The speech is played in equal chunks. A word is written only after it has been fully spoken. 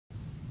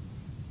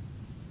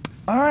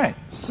All right,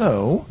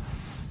 so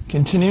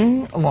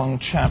continuing along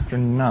chapter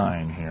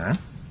 9 here,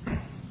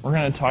 we're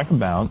going to talk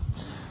about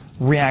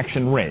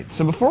reaction rates.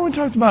 So before we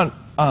talked about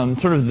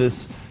sort of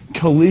this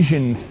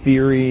collision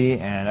theory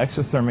and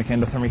exothermic,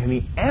 endothermic, and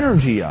the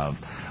energy of,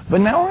 but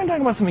now we're going to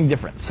talk about something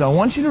different. So I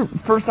want you to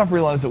first off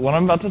realize that what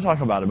I'm about to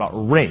talk about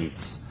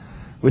rates,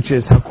 which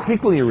is how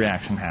quickly a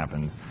reaction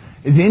happens,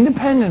 is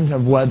independent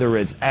of whether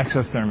it's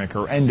exothermic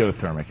or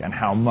endothermic and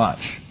how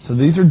much. So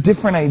these are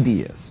different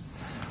ideas.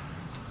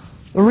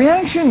 The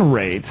reaction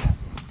rate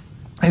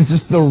is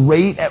just the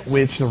rate at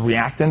which the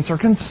reactants are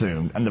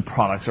consumed and the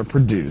products are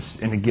produced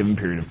in a given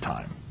period of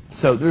time.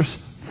 So there's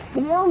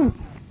 4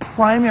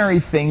 primary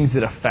things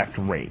that affect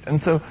rate. And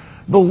so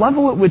the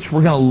level at which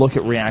we're going to look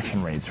at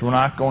reaction rates, we're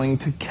not going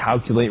to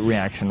calculate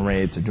reaction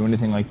rates or do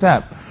anything like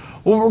that.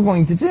 What we're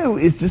going to do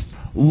is just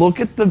look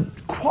at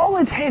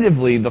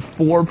qualitatively the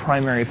 4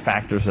 primary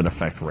factors that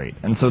affect rate.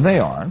 And so they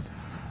are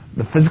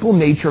the physical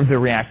nature of the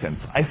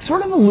reactants. I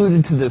sort of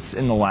alluded to this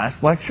in the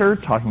last lecture,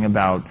 talking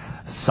about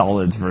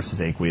solids versus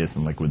aqueous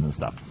and liquids and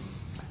stuff.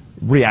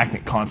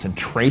 Reactant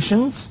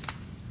concentrations,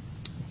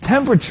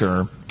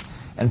 temperature,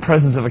 and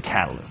presence of a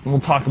catalyst. And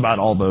we'll talk about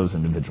all those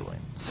individually.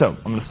 So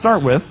I'm going to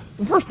start with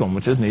the first one,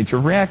 which is nature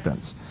of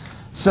reactants.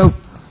 So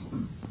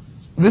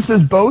this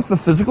is both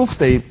the physical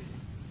state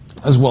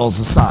as well as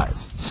the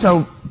size.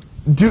 So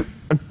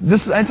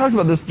I talked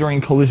about this during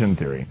collision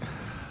theory.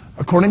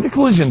 According to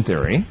collision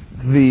theory,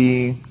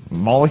 the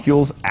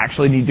molecules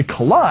actually need to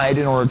collide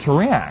in order to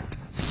react.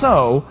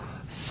 So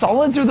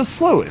solids are the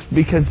slowest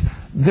because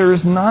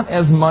there's not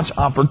as much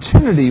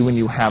opportunity when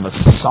you have a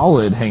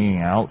solid hanging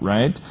out,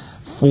 right,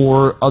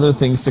 for other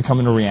things to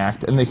come in and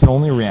react, and they can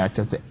only react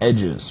at the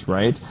edges,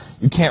 right?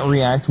 You can't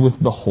react with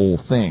the whole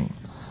thing.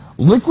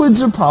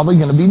 Liquids are probably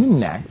going to be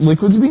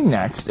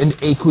next, and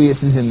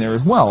aqueous is in there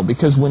as well,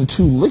 because when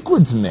 2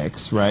 liquids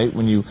mix, right,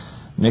 when you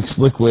mix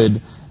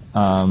liquid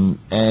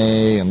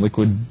A and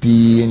liquid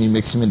B and you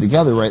mix them in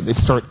together, right, they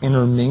start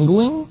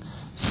intermingling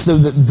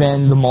so that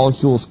then the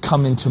molecules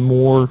come into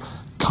more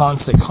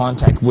constant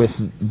contact with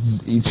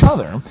each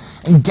other.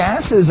 And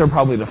gases are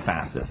probably the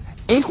fastest.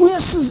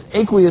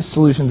 Aqueous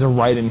solutions are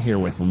right in here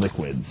with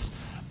liquids,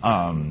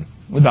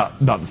 about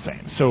the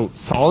same. So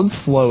solids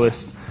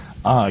slowest,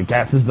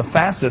 gases the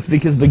fastest,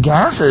 because the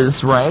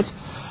gases, right,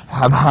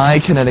 have high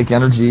kinetic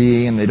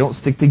energy and they don't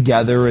stick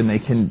together and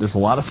there's a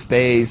lot of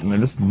space and they're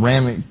just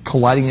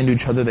colliding into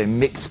each other. They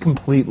mix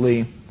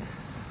completely.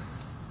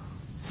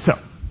 So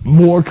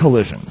more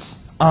collisions.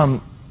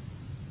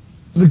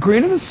 The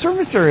greater the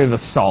surface area of a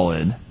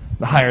solid,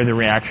 the higher the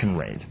reaction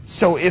rate.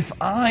 So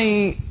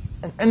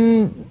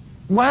and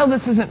while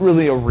this isn't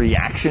really a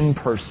reaction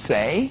per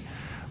se,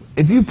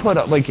 if you put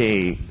up like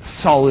a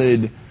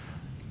solid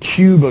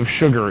cube of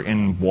sugar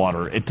in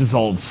water, it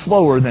dissolves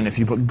slower than if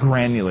you put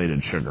granulated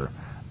sugar.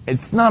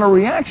 It's not a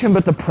reaction,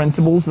 but the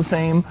principle is the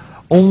same.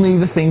 Only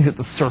the things at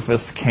the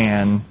surface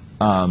can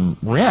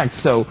react.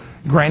 So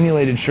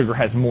granulated sugar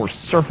has more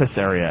surface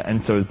area and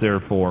so is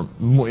therefore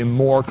in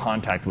more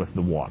contact with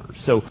the water.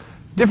 So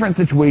different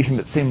situation,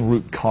 but same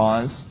root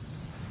cause.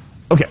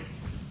 Okay,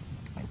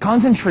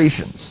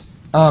 concentrations.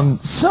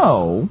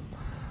 So,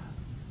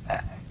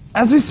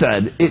 as we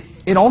said,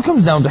 it all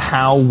comes down to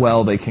how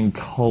well they can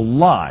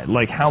collide,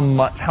 like how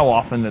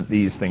often that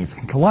these things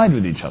can collide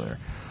with each other.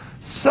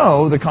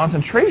 So the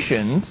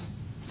concentrations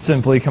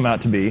simply come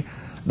out to be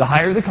the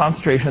higher the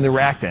concentration of the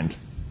reactant.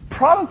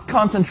 Product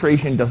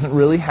concentration doesn't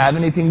really have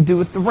anything to do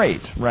with the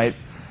rate, right?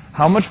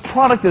 How much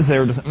product is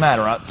there doesn't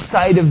matter,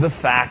 outside of the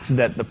fact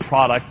that the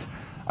product,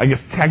 I guess,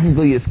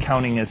 technically is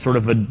counting as sort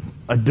of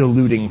a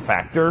diluting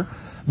factor.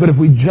 But if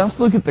we just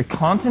look at the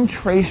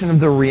concentration of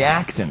the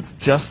reactants,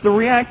 just the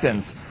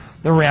reactants,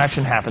 the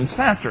reaction happens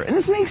faster. And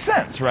this makes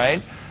sense, right?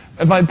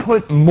 If I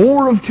put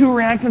more of 2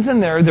 reactants in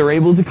there, they're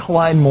able to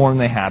collide more and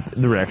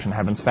the reaction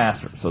happens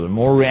faster. So the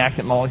more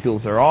reactant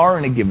molecules there are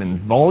in a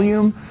given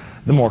volume,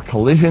 the more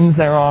collisions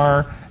there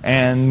are,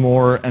 and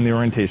the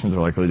orientations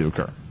are likely to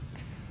occur.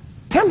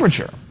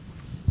 Temperature.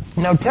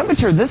 Now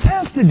temperature, this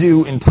has to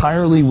do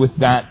entirely with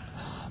that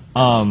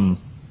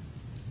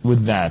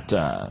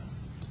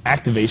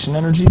activation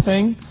energy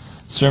thing.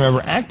 So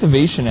remember,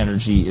 activation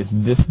energy is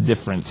this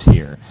difference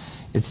here.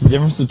 It's the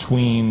difference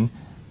between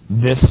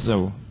this,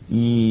 so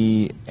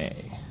EA,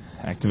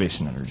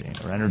 activation energy,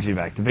 or energy of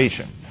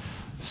activation.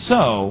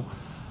 So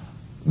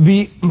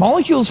the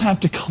molecules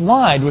have to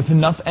collide with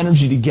enough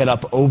energy to get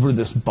up over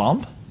this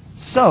bump.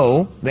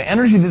 So the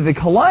energy that they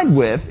collide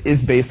with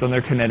is based on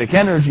their kinetic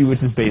energy,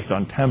 which is based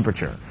on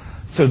temperature.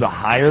 So the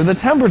higher the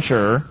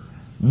temperature,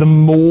 the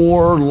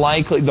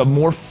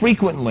more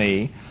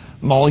frequently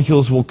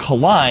molecules will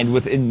collide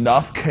with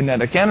enough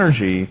kinetic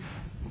energy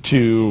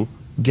to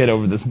get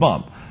over this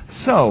bump.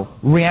 So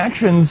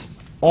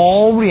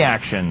all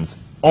reactions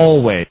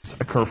always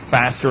occur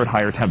faster at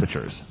higher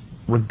temperatures,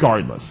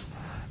 regardless.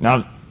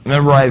 Now,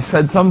 remember I've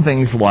said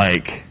there's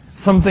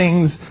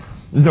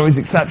always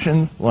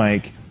exceptions,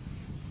 like,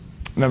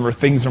 remember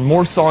things are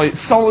more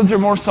solids are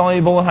more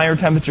soluble at higher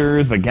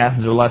temperatures, but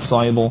gases are less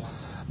soluble.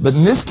 But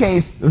in this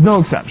case, there's no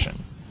exception.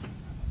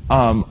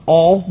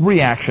 all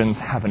reactions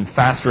happen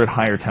faster at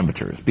higher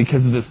temperatures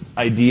because of this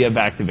idea of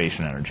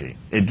activation energy.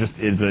 It just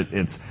is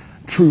it's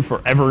true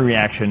for every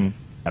reaction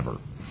ever.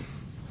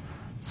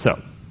 So,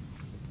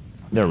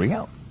 there we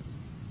go.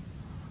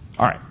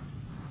 All right.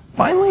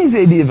 Finally is the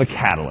idea of a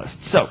catalyst.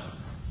 So,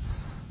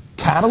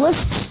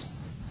 catalysts,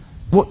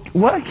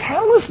 what a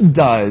catalyst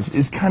does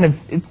is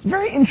it's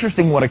very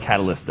interesting what a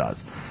catalyst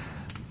does.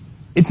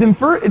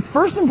 It's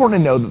first important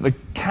to know that the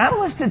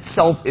catalyst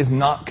itself is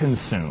not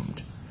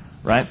consumed,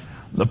 right?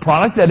 The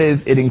product, that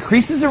is, it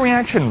increases the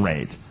reaction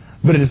rate,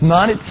 but it is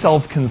not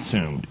itself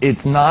consumed.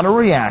 It's not a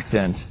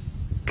reactant,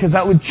 because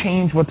that would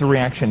change what the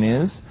reaction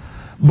is.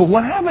 But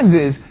what happens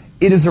is,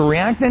 it is a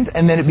reactant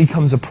and then it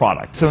becomes a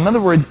product. So in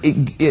other words,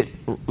 it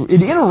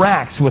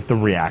interacts with the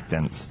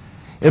reactants.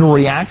 It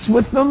reacts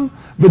with them,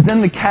 but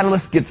then the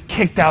catalyst gets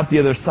kicked out the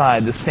other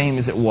side, the same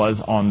as it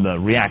was on the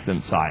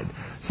reactant side.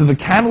 So the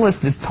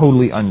catalyst is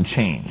totally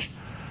unchanged.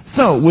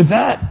 So with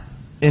that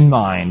in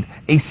mind,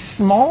 a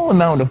small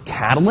amount of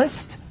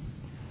catalyst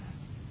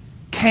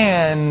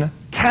can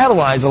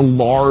catalyze a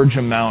large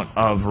amount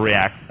of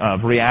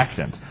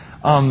reactant.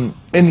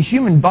 In the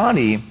human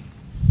body,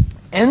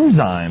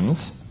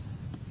 enzymes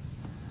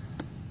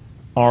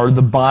are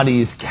the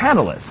body's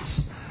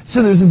catalysts.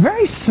 So there's a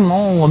very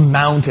small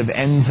amount of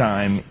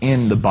enzyme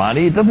in the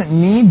body. It doesn't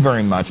need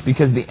very much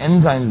because the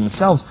enzymes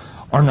themselves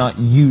are not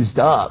used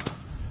up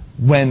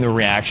when the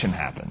reaction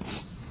happens.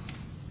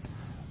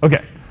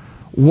 Okay.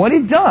 What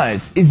it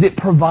does is it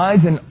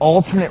provides an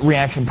alternate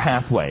reaction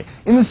pathway.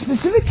 In the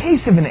specific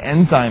case of an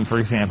enzyme, for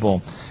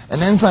example,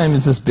 an enzyme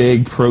is this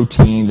big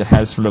protein that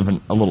has sort of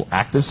a little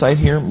active site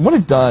here. What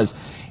it does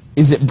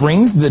is it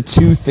brings the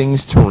two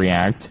things to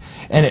react,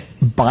 and it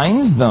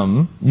binds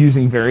them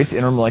using various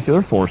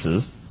intermolecular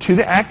forces to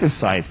the active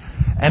site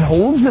and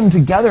holds them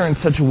together in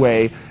such a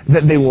way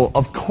that they will,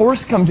 of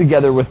course, come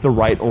together with the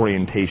right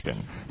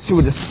orientation. So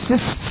it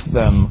assists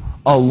them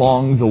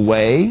along the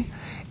way,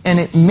 and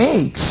it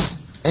makes,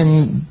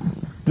 and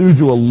due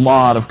to a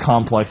lot of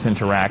complex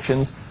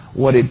interactions,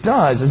 what it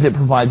does is it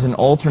provides an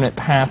alternate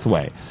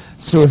pathway.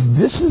 So if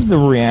this is the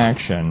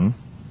reaction,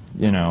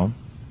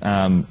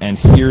 and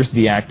here's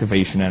the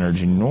activation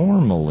energy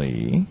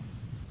normally,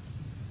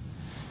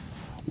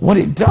 what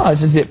it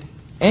does is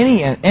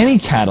any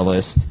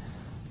catalyst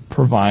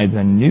provides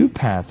a new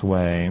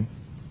pathway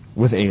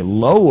with a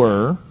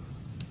lower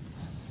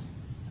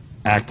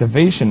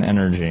activation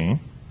energy,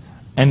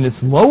 and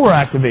this lower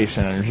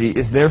activation energy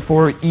is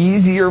therefore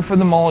easier for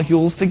the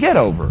molecules to get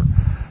over.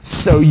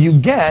 So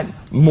you get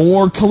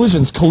more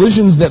collisions.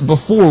 Collisions that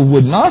before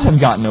would not have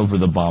gotten over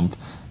the bump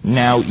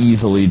now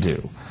easily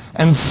do.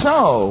 And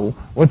so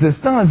what this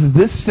does is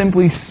this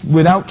simply,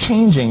 without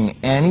changing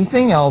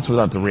anything else,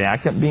 without the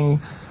reactant being,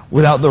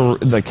 without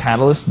the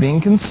catalyst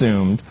being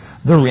consumed,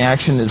 the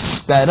reaction is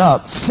sped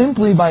up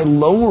simply by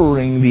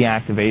lowering the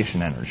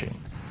activation energy.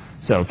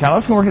 So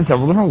catalysts can work in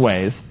several different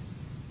ways.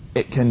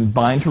 It can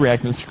bind to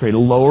reactants to create a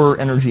lower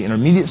energy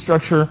intermediate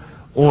structure,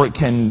 or it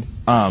can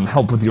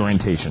help with the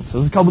orientation. So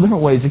there's a couple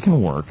different ways it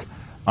can work.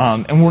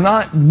 And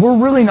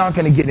we're really not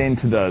going to get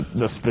into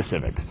the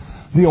specifics.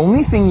 The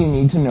only thing you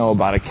need to know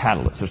about a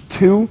catalyst,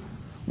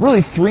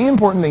 there's three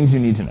important things you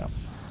need to know.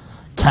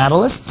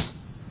 Catalysts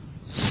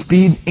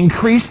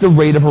increase the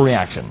rate of a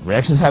reaction.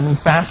 Reactions happen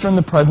faster in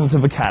the presence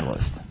of a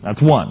catalyst.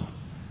 That's one.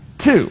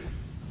 Two,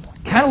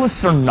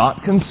 catalysts are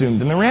not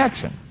consumed in the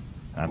reaction.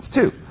 That's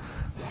two.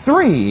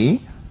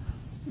 Three,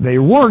 they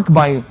work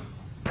by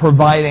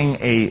providing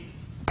a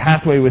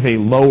pathway with a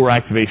lower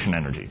activation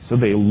energy. So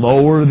they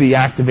lower the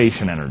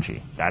activation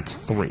energy. That's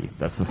three.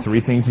 That's the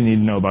three things you need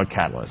to know about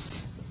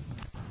catalysts.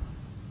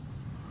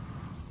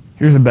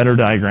 Here's a better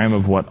diagram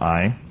of what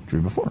I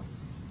drew before.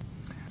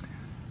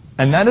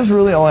 And that is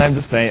really all I have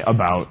to say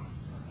about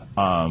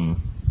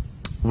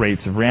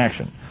rates of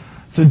reaction.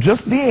 So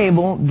just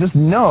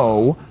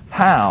know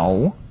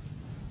how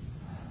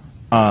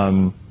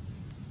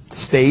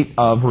state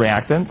of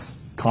reactants,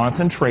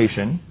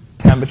 concentration,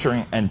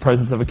 temperature, and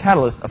presence of a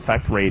catalyst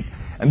affect rate,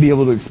 and be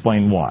able to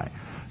explain why.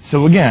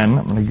 So again,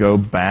 I'm going to go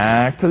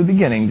back to the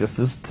beginning just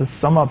to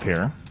sum up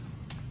here.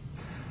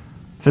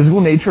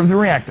 Physical nature of the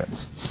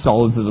reactants.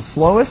 Solids are the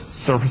slowest,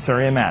 surface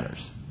area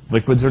matters.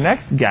 Liquids are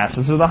next,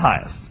 gases are the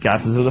highest.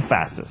 Gases are the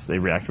fastest. They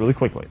react really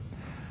quickly.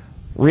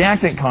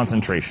 Reactant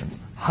concentrations.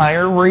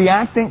 Higher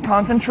reactant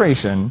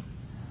concentration,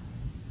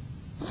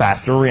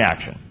 faster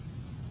reaction.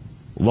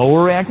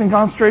 Lower reactant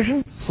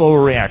concentration,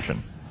 slower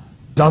reaction.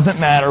 Doesn't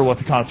matter what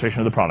the concentration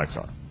of the products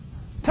are.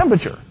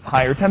 Temperature.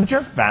 Higher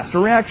temperature, faster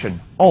reaction.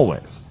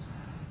 Always.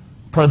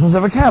 Presence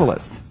of a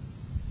catalyst.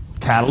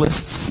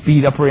 Catalysts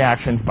speed up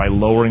reactions by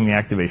lowering the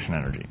activation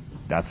energy.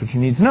 That's what you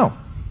need to know.